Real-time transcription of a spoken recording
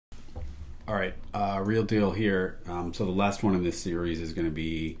All right, real deal here. So the last one in this series is going to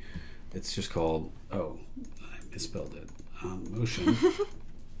be, it's just called, oh, I misspelled it, motion.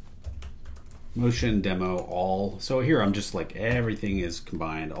 Motion demo all. So here I'm just like, everything is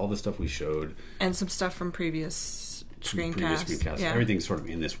combined, all the stuff we showed. And some stuff from previous screencasts. Yeah. Everything's sort of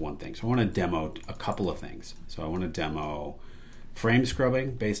in this one thing. So I want to demo a couple of things. So I want to demo frame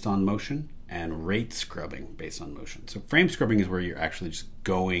scrubbing based on motion and rate scrubbing based on motion. So frame scrubbing is where you're actually just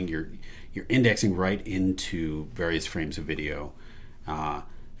going, you're indexing right into various frames of video.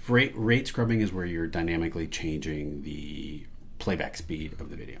 Rate scrubbing is where you're dynamically changing the playback speed of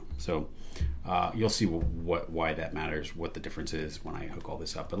the video. So you'll see why that matters, what the difference is when I hook all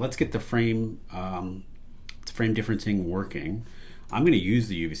this up. But let's get the frame differencing working. I'm going to use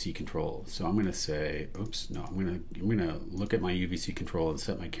the UVC control. So I'm going to say, oops, no, I'm going to look at my UVC control and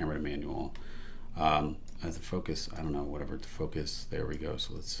set my camera to manual. As a focus, I don't know, whatever to focus. There we go.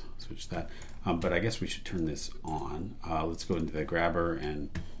 So let's switch that. But I guess we should turn this on. Let's go into the grabber and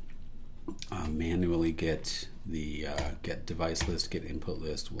manually get the get device list, get input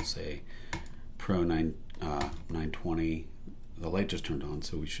list. We'll say Pro 920. The light just turned on,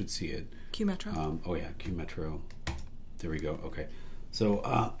 so we should see it. Q Metro. Oh yeah, Q Metro. There we go. Okay.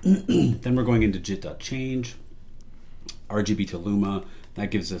 So then we're going into JIT.change, RGB to Luma. That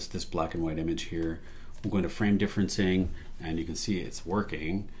gives us this black and white image here. We'll go into frame differencing, and you can see it's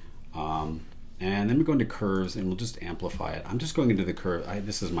working. And then we go into curves, and we'll just amplify it. I'm just going into the curve.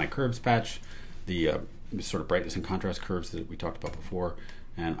 This is my curves patch, the sort of brightness and contrast curves that we talked about before.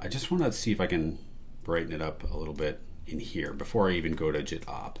 And I just want to see if I can brighten it up a little bit in here before I even go to JIT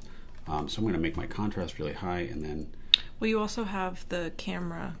op. So I'm going to make my contrast really high, and then. Well, you also have the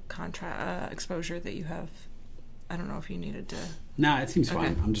camera exposure that you have. I don't know if you needed to. Nah, it seems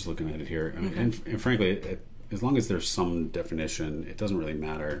fine. I'm just looking at it here. And frankly, as long as there's some definition, it doesn't really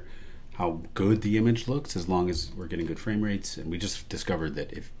matter how good the image looks as long as we're getting good frame rates. And we just discovered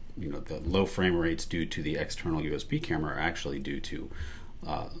that if the low frame rates due to the external USB camera are actually due to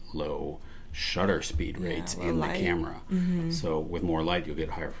low shutter speed rates in the camera. So with more light, you'll get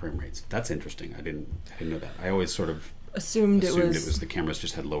higher frame rates. That's interesting. I didn't know that. I always sort of assumed it was the cameras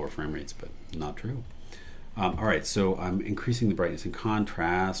just had lower frame rates, but not true. All right, so I'm increasing the brightness and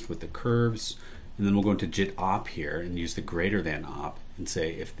contrast with the curves, and then we'll go into JIT op here and use the greater than op and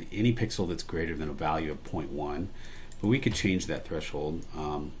say if any pixel that's greater than a value of 0.1, but we could change that threshold,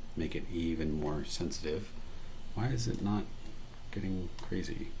 make it even more sensitive. Why is it not getting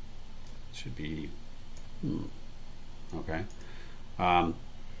crazy? It should be, okay.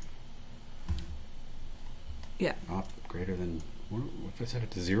 Yeah. Op greater than. What if I set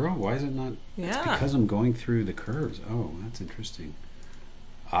it to 0? Why is it not? Yeah. It's because I'm going through the curves. Oh, that's interesting.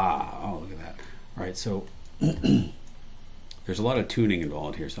 Oh, look at that. All right, so there's a lot of tuning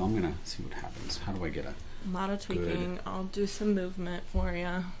involved here, so I'm going to see what happens. How do I get a lot of tweaking. I'll do some movement for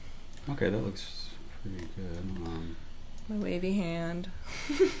you. Okay, that looks pretty good. My wavy hand.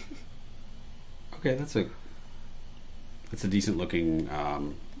 Okay, that's a decent looking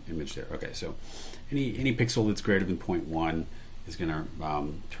image there. Okay, so any pixel that's greater than 0.1 is going to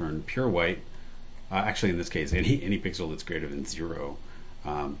turn pure white. Actually, in this case, any pixel that's greater than 0.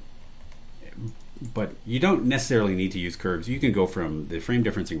 But you don't necessarily need to use curves. You can go from the frame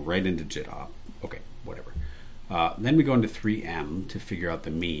differencing right into JIT op. Okay, whatever. Then we go into 3M to figure out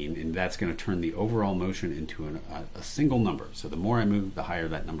the mean, and that's going to turn the overall motion into a single number. So the more I move, the higher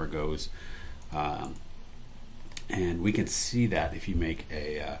that number goes. And we can see that if you make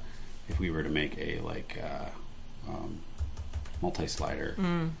if we were to make a multi-slider.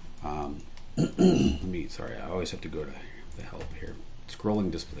 Sorry, I always have to go to the help here.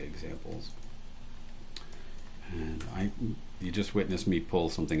 Scrolling display examples. And you just witnessed me pull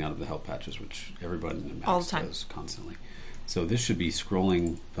something out of the help patches, which everybody in the Mac does constantly. So this should be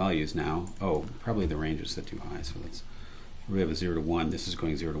scrolling values now. Oh, probably the range is set too high. So we have a 0 to 1. This is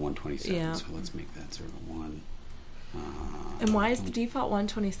going 0 to 127. Yeah. So let's make that 0 to 1. And why is the default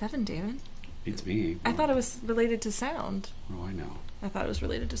 127, David? It's me. I thought it was related to sound. Oh, I know. I thought it was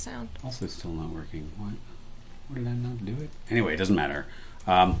related to sound. Also, it's still not working. What did I not do it? Anyway, it doesn't matter.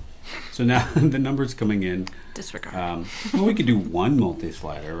 So now the number's coming in. Disregard. Well, we could do one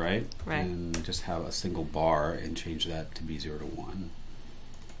multi-slider, right? Right. And just have a single bar and change that to be 0 to 1.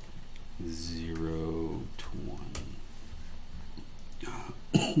 0 to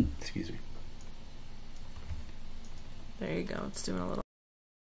 1. Excuse me. There you go. It's doing a little.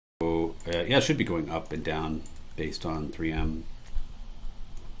 So, yeah, it should be going up and down based on 3M.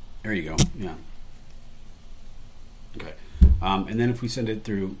 There you go. Yeah. Okay. And then if we send it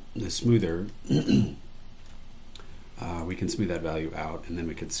through the smoother, we can smooth that value out, and then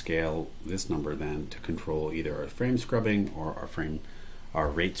we could scale this number then to control either our frame scrubbing or our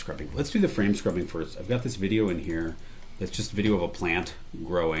rate scrubbing. Let's do the frame scrubbing first. I've got this video in here. That's just a video of a plant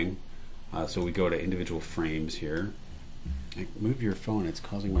growing. So we go to individual frames here. Move your phone. It's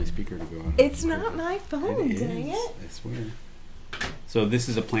causing my speaker to go out. It's not my phone, dang it. I swear. So this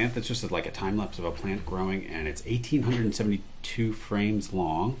is a plant that's just like a time lapse of a plant growing, and it's 1,872 frames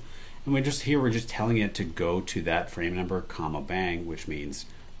long. And we're just telling it to go to that frame number, comma, bang, which means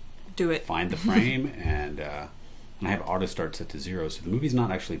do it. Find the frame, and I have auto start set to 0. So the movie's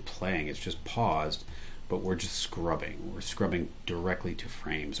not actually playing; it's just paused. But we're just scrubbing. We're scrubbing directly to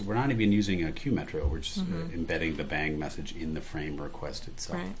frames. We're not even using a Q Metro. We're just embedding the bang message in the frame request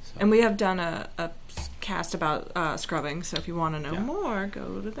itself. Right. So. And we have done a cast about scrubbing. So if you want to know more,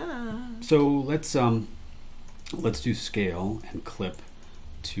 go to that. So let's do scale and clip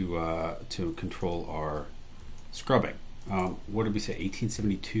to control our scrubbing. What did we say?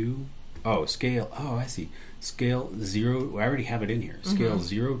 1872. Oh, scale. Oh, I see. Scale 0. I already have it in here. Scale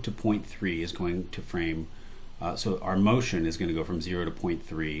 0 to 0.3 is going to frame. So our motion is going to go from 0 to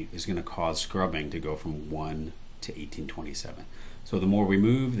 0.3. Is going to cause scrubbing to go from 1 to 1827. So the more we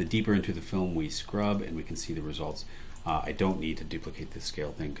move, the deeper into the film we scrub, and we can see the results. I don't need to duplicate this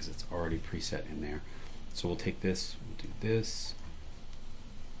scale thing because it's already preset in there. So we'll take this. We'll do this.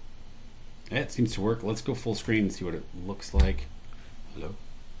 Yeah, it seems to work. Let's go full screen and see what it looks like. Hello?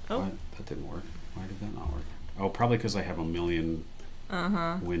 Oh. What? That didn't work. Why did that not work? Oh, probably because I have a million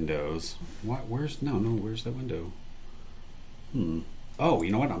windows. What? Where's that window? Oh,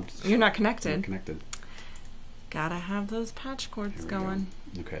 you know what? You're not connected. I'm not connected. Gotta have those patch cords going.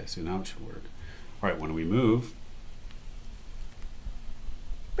 Go. Okay, so now it should work. All right, when we move,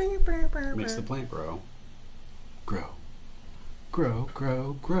 makes the plant grow. Grow. Grow,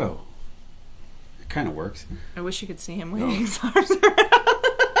 grow, grow. It kind of works. I wish you could see him waving his arms around.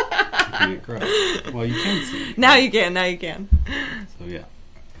 It grow. Well, you can see it. Now you can. So yeah,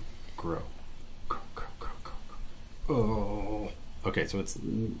 grow. Grow, grow, grow, grow, grow. Oh. Okay, so it's, it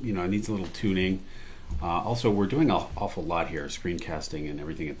needs a little tuning. Also, we're doing an awful lot here, screencasting and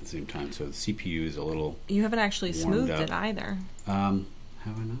everything at the same time. So the CPU is a little. You haven't actually smoothed it either. Have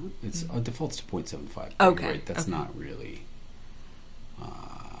I not? It's defaults to 0.75. Okay, right? That's not really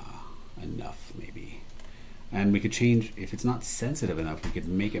enough, maybe. And we could change, if it's not sensitive enough, we could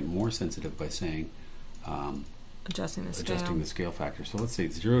make it more sensitive by saying adjusting the scale factor. So let's say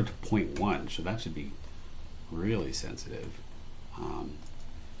 0 to 0.1, so that should be really sensitive. Oh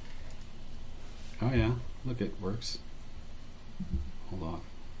yeah, look, it works. Hold on.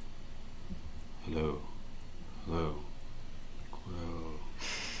 Hello. Grow.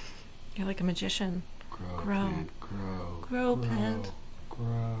 You're like a magician. Grow. Plant. Grow. Grow, plant.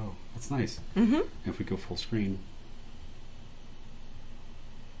 Grow. That's nice. If we go full screen,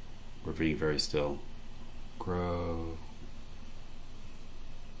 we're being very still. Grow.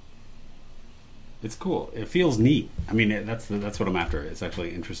 It's cool. It feels neat. I mean, that's what I'm after. It's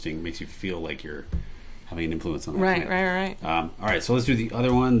actually interesting. It makes you feel like you're having an influence on that. Right. All right, so let's do the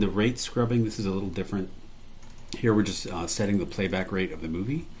other one, the rate scrubbing. This is a little different. Here we're just setting the playback rate of the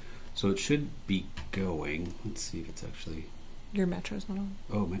movie. So it should be going. Let's see if it's actually... Your Metro's not on.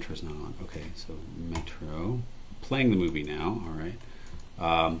 Oh, Metro's not on. Okay, so Metro. Playing the movie now, all right.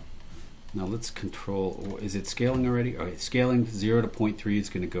 Now let's control... Is it scaling already? Okay, scaling 0 to 0.3 is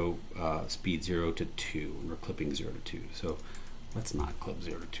going to go speed 0 to 2. We're clipping 0 to 2. So let's not clip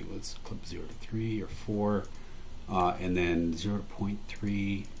 0 to 2. Let's clip 0 to 3 or 4. And then 0 to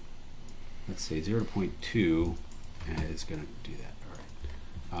 0.3. Let's say 0 to 0.2. And it's going to do that.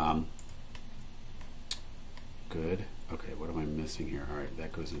 All right. Good. Okay, what am I missing here? All right,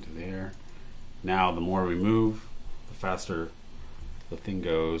 that goes into there. Now, the more we move, the faster the thing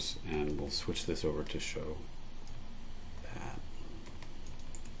goes, and we'll switch this over to show that.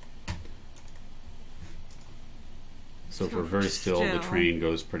 So if we're very still, the train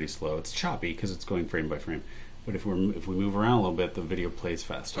goes pretty slow. It's choppy because it's going frame by frame. But if we move around a little bit, the video plays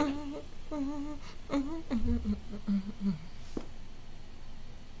faster.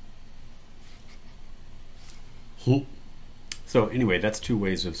 So anyway, that's two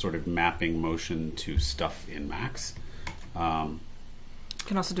ways of sort of mapping motion to stuff in Max. You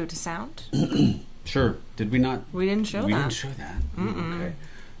can also do it to sound. Sure. Did we not? We didn't show that. We didn't show that. Okay.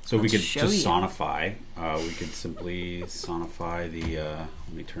 So we could just sonify. We could simply sonify the...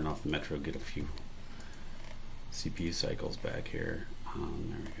 let me turn off the Metro, get a few CPU cycles back here. There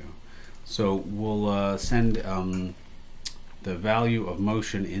we go. So we'll send the value of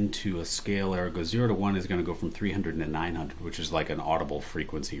motion into a scale error. Goes 0 to 1 is going to go from 300 to 900, which is like an audible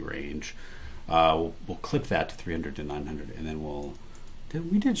frequency range. we'll clip that to 300 to 900, and then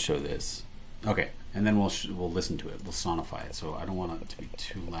we did show this. Okay, and then we'll listen to it. We'll sonify it. So I don't want it to be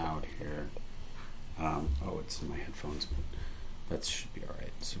too loud here. It's in my headphones, but that should be all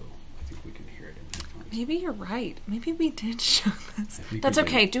right. So I think we can hear it in the headphones. Maybe you're right. Maybe we did show this. That's That's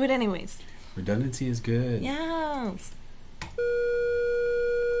okay. Do it anyways. Redundancy is good. Yes.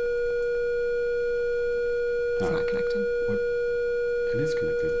 It's not connecting. What? It is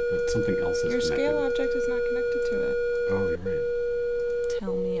connected, but something else is Your connected. scale object is not connected to it. Oh, you're right.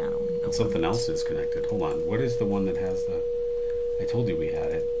 Tell me I don't know. But something else is connected. Hold on. What is the one that has the... I told you we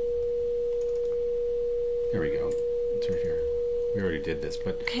had it. There we go. It's right here. We already did this,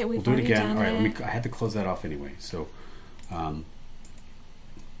 but Okay, we'll do it again. All right, I had to close that off anyway. So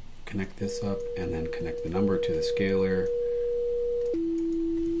connect this up and then connect the number to the scaler.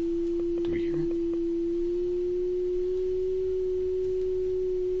 Do we hear it?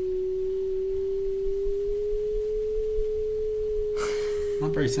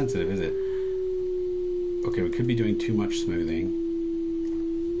 Not very sensitive, is it? Okay, we could be doing too much smoothing.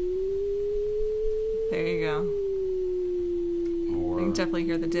 There you go. Or You can definitely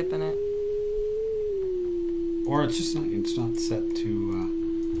hear the dip in it. Or it's just not set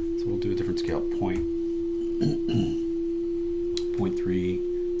to, so we'll do a different scale, 0.3,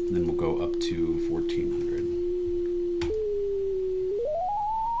 and then we'll go up to 1400.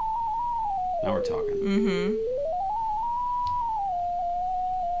 Now we're talking. Mm-hmm.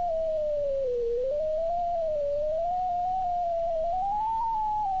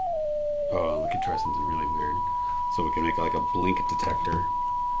 Oh, we could try something really weird. So we can make like a blink detector.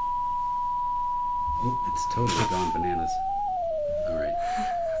 Oh, it's totally gone bananas. All right.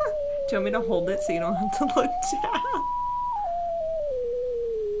 Do you want me to hold it so you don't have to look down?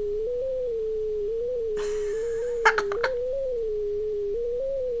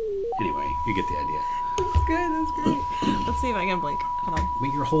 Anyway, you get the idea. That's good, that's great. Let's see if I can blink. Hold on.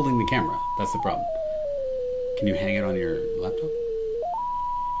 But you're holding the camera. That's the problem. Can you hang it on your laptop?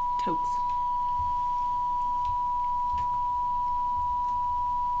 Totes.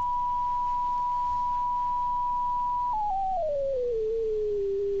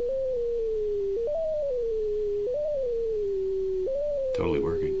 Totally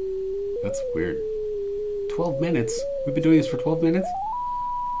working. That's weird. 12 minutes? We've been doing this for 12 minutes?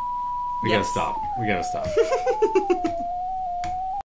 We Yes. gotta stop.